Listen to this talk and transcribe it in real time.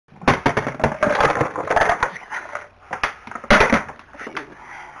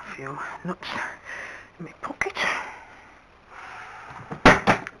some nuts in my pocket.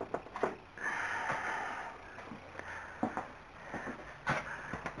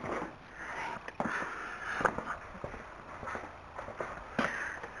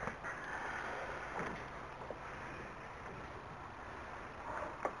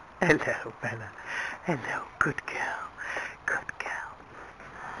 Hello, Bella. Hello, good girl. Good girl.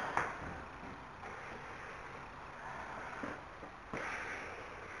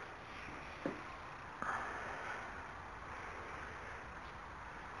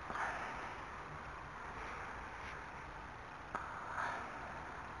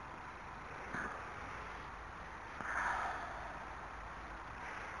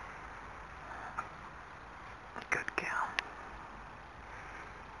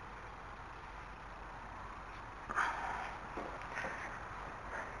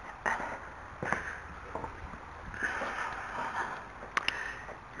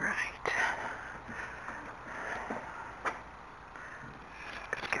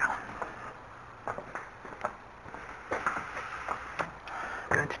 Good girl.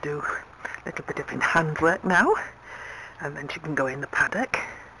 Going to do a little bit of handwork now, and then she can go in the paddock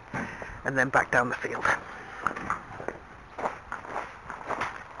and then back down the field.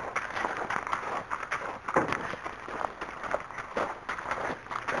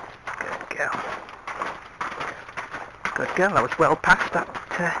 Good girl. Good girl. That was well past that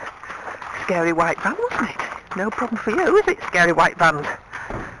scary white van, wasn't it? No problem for you, is it, scary white van?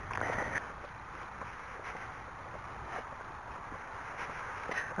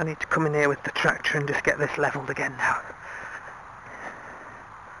 I need to come in here with the tractor and just get this levelled again now.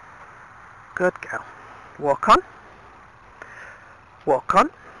 Good girl. Walk on. Walk on.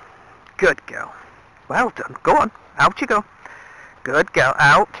 Good girl. Well done. Go on. Out you go. Good girl.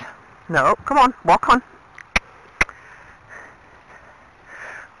 Out. No, come on. Walk on.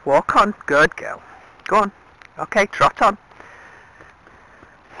 Walk on. Good girl. Go on. Okay, trot on.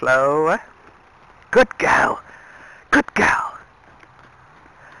 Slower. Good girl. Good girl.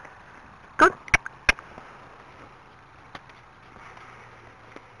 Good.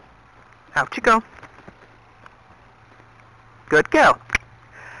 Out you go. Good girl.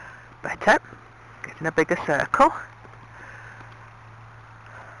 Better. Get in a bigger circle.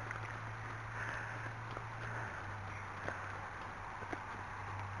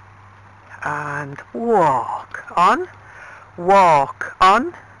 And walk on. Walk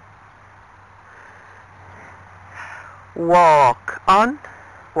on. Walk on.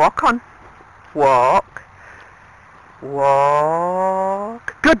 Walk on. Walk.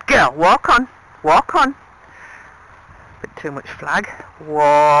 Walk. Good girl. Walk on. Walk on. Bit too much flag.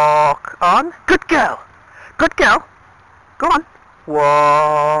 Walk on. Good girl. Good girl. Go on.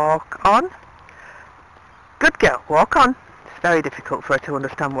 Walk on. Good girl. Walk on. It's very difficult for her to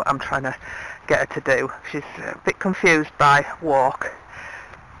understand what I'm trying to get her to do. She's a bit confused by walk,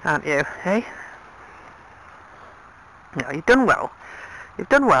 aren't you? Hey? No, you've done well. You've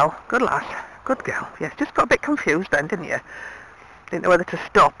done well. Good lass. Good girl. Yes, just got a bit confused then, didn't you? Didn't know whether to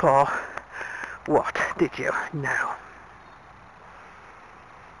stop or what, did you? No.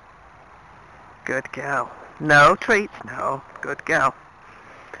 Good girl. No treats. No. Good girl.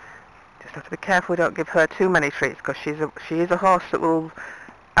 Just have to be careful we don't give her too many treats, because she is a horse that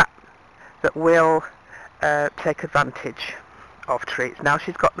will take advantage of treats. Now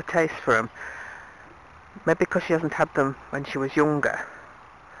she's got the taste for them. Maybe because she hasn't had them when she was younger,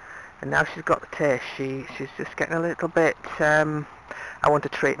 and now she's got the taste. She's just getting a little bit. I want a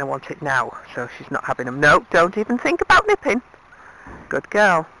treat and I want it now, so she's not having them. No, don't even think about nipping. Good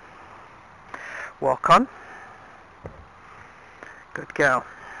girl. Walk on. Good girl.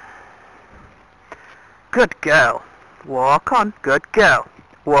 Good girl. Walk on. Good girl.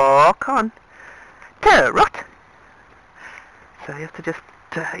 Walk on. Trot. So you have to just,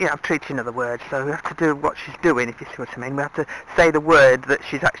 I'm treating her the words, so we have to do what she's doing, if you see what I mean. We have to say the word that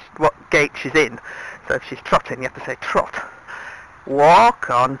she's actually, what gait she's in. So if she's trotting, you have to say trot. Walk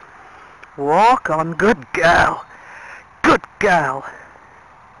on. Walk on. Good girl. Good girl.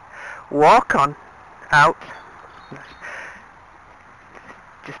 Walk on. Out.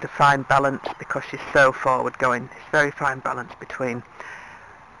 Just a fine balance, because she's so forward going. It's very fine balance between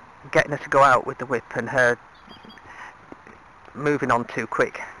getting her to go out with the whip and her moving on too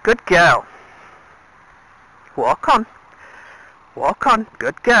quick. Good girl. Walk on. Walk on.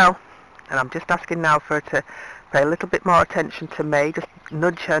 Good girl. And I'm just asking now for her to pay a little bit more attention to me. Just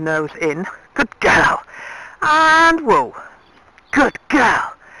nudge her nose in. Good girl. And whoa. Good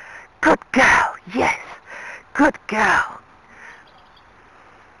girl. Good girl. Yes. Good girl.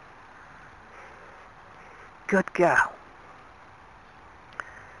 Good girl.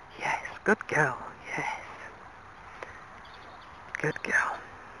 Yes. Good girl. Yes. Good girl.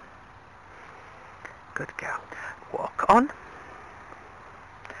 Good girl. Walk on.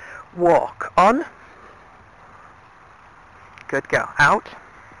 Walk on. Good girl. Out.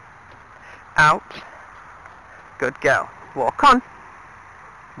 Out. Good girl. Walk on.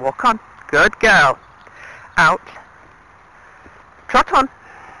 Walk on. Good girl. Out. Trot on.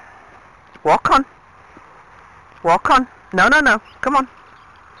 Walk on. Walk on. No, no, no. Come on.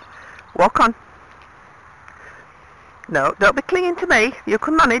 Walk on. No, don't be clinging to me. You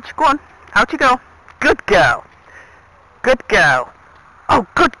can manage. Go on. Out you go. Good girl. Good girl. Oh,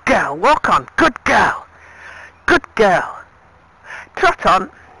 good girl. Walk on. Good girl. Good girl. Trot on.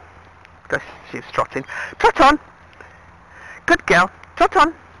 Gosh, she's trotting. Trot on. Good girl. Trot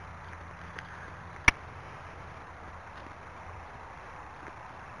on.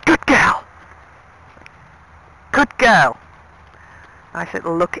 Good girl. Good girl. Nice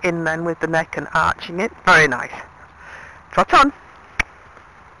little look in then with the neck and arching it. Very nice. Trot on.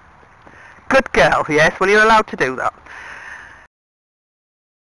 Good girl. Yes, well, you're allowed to do that.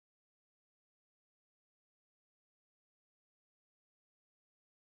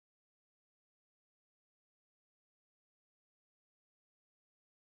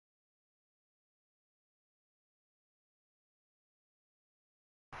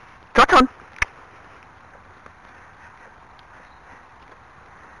 Trot on.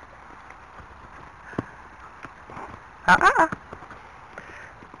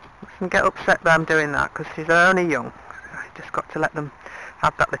 Mustn't get upset that I'm doing that, because she's only young. I just got to let them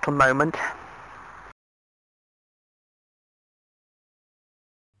have that little moment.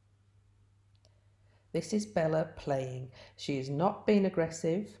 This is Bella playing. She is not being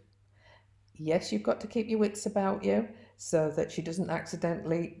aggressive. Yes, you've got to keep your wits about you so that she doesn't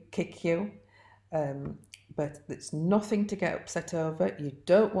accidentally kick you. But it's nothing to get upset over. You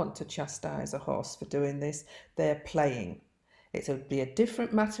don't want to chastise a horse for doing this. They're playing. It would be a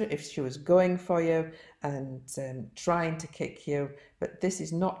different matter if she was going for you and trying to kick you, but this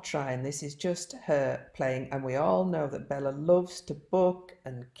is not trying. This is just her playing, and we all know that Bella loves to buck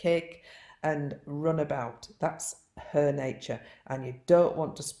and kick and run about. That's her nature, and you don't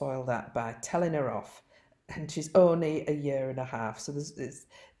want to spoil that by telling her off. And she's only a year and a half, so this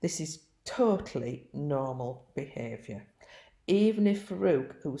is totally normal behaviour. Even if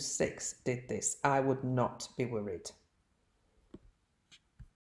Farouk, who's 6, did this, I would not be worried.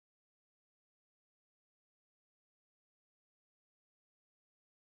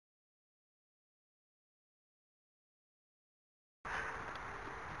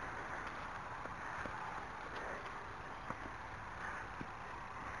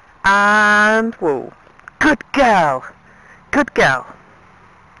 And whoa. Good girl. Good girl.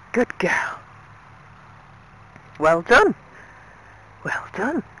 Good girl. Well done. Well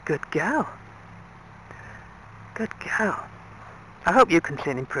done. Good girl. Good girl. I hope you can see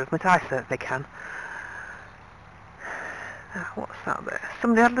an improvement. I certainly can. What's that there?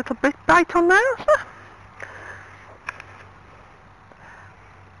 Somebody had a little bit bite on there, is there?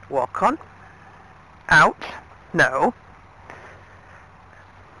 Walk on. Out. No.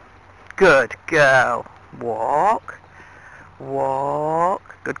 Good girl. Walk.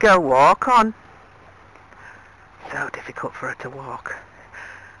 Walk. Good girl. Walk on. So difficult for her to walk.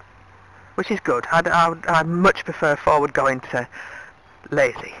 Which is good. I much prefer forward going to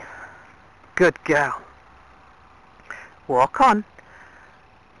lazy. Good girl. Walk on.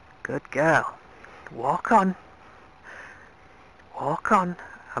 Good girl. Walk on. Walk on.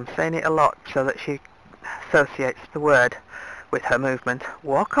 I'm saying it a lot so that she associates the word with her movement.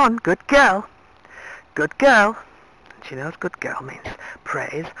 Walk on. Good girl. Good girl. She knows good girl means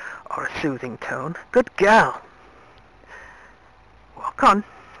praise or a soothing tone. Good girl. Walk on.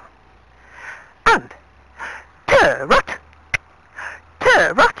 And Turrot.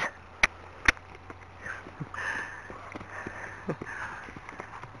 Turrot.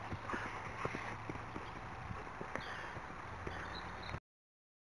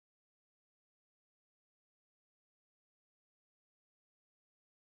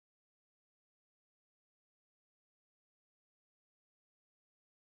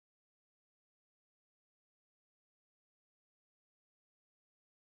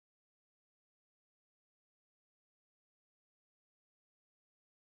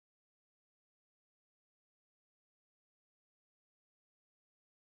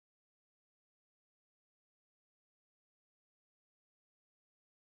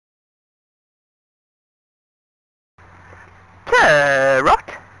 Turrot.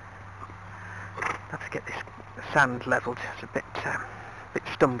 Have to get this sand levelled. It's a bit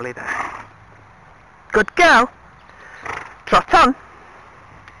stumbly there. Good girl. Trot on.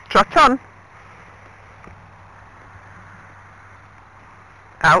 Trot on.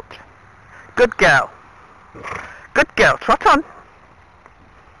 Out. Good girl. Good girl. Trot on.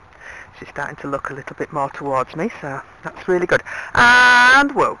 She's starting to look a little bit more towards me, so that's really good.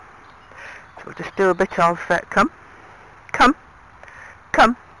 And whoa. So we'll just do a bit of come. Come.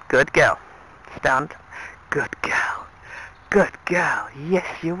 Come. Good girl. Stand. Good girl. Good girl.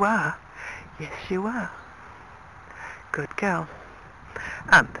 Yes, you are. Yes, you are. Good girl.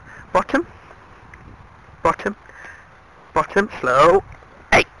 And bottom. Bottom. Bottom. Slow.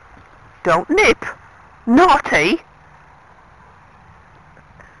 Hey. Don't nip. Naughty.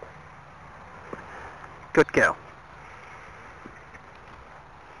 Good girl.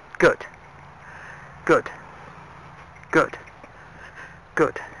 Good. Good. Good.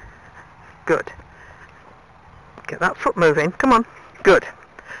 Good. Good. Get that foot moving. Come on. Good.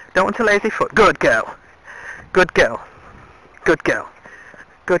 Don't want a lazy foot. Good girl. Good girl. Good girl.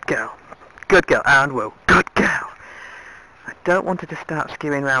 Good girl. Good girl. And whoa. Good girl. I don't want her to start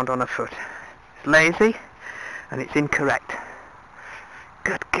skewing round on her foot. It's lazy and it's incorrect.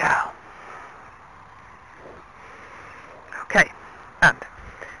 Good girl. Okay. And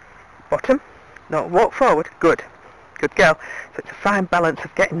bottom. No, walk forward. Good. Good girl. So it's a fine balance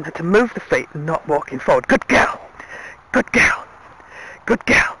of getting her to move the feet and not walking forward. Good girl. Good girl. Good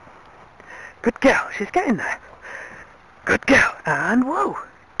girl. Good girl. She's getting there. Good girl. And whoa.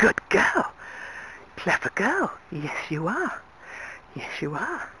 Good girl. Clever girl. Yes, you are. Yes, you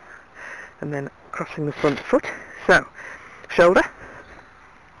are. And then crossing the front foot. So, shoulder.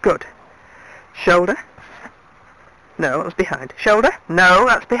 Good. Shoulder. No, that's behind. Shoulder. No,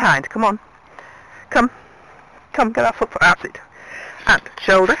 that's behind. Come on. Come. Come, get that foot. That's it. And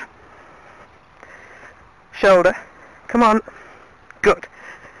shoulder. Shoulder. Come on. Good.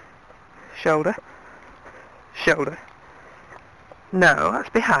 Shoulder. Shoulder. No, that's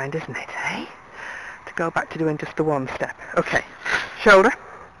behind, isn't it, eh? To go back to doing just the one step. Okay. Shoulder.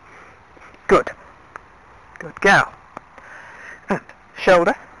 Good. Good girl. And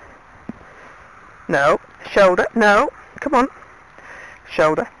shoulder. No. Shoulder. No. Come on.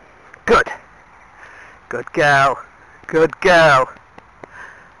 Shoulder. Good. Good girl. Good girl.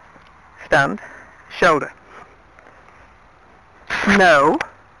 Stand. Shoulder. No.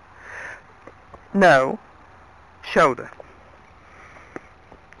 No. Shoulder.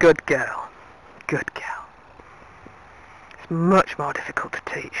 Good girl. Good girl. It's much more difficult to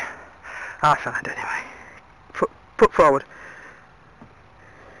teach. I find anyway. Foot forward.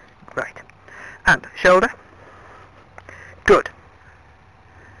 Right. And shoulder. Good.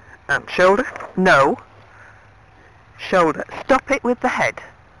 And shoulder. No. Shoulder. Stop it with the head.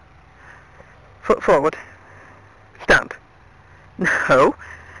 Foot forward. Stand. No.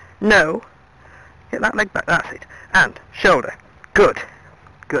 No. Get that leg back. That's it. And shoulder. Good.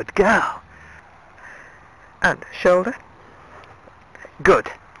 Good girl. And shoulder.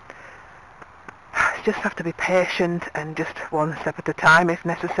 Good. Just have to be patient and just one step at a time if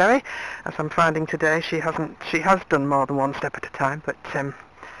necessary. As I'm finding today, she has done more than one step at a time, but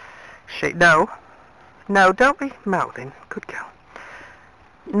no, don't be mouthing. Good girl.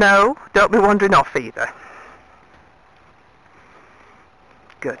 No, don't be wandering off either.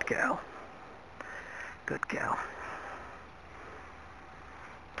 Good girl. Good girl.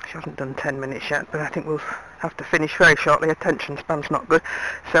 She hasn't done 10 minutes yet, but I think we'll have to finish very shortly. Attention span's not good,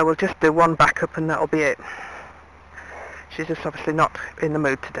 so we'll just do one backup and that'll be it. She's just obviously not in the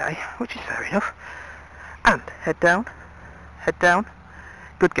mood today, which is fair enough. And head down, head down.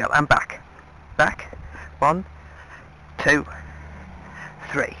 Good girl, and back. Back. 1, 2,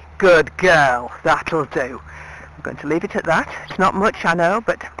 3. Good girl, that'll do. I'm going to leave it at that. It's not much, I know,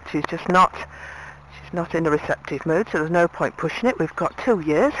 but she's just not in a receptive mood, so there's no point pushing it. We've got 2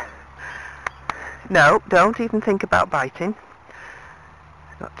 years. No, don't even think about biting.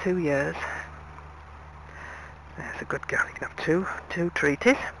 We've got 2 years. There's a good girl. You can have two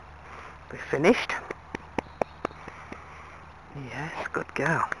treaties. We're finished. Yes, good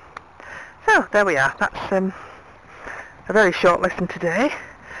girl. So, there we are. That's a very short lesson today.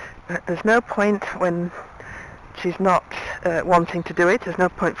 But there's no point when she's not wanting to do it. There's no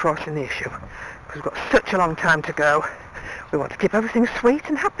point forcing the issue. We've got such a long time to go. We want to keep everything sweet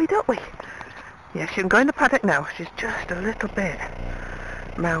and happy, don't we? Yes, you can go in the paddock now. She's just a little bit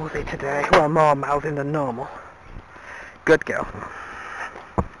mouthy today. Well, more mouthing than normal. Good girl.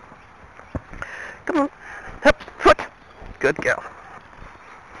 Come on. Up, foot. Good girl.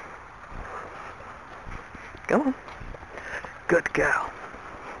 Go on. Good girl.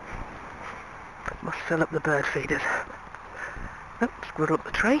 Must fill up the bird feeders. Oh, squirrel up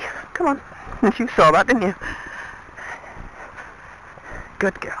the tree. Come on. You saw that, didn't you?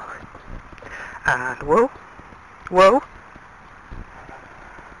 Good girl. And whoa, whoa.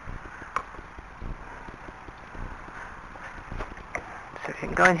 So you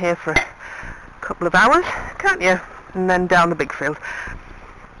can go in here for a couple of hours, can't you? And then down the big field.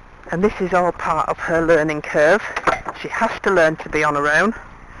 And this is all part of her learning curve. She has to learn to be on her own.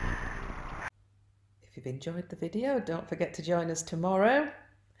 If you've enjoyed the video, don't forget to join us tomorrow.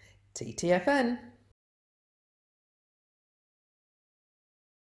 TTFN.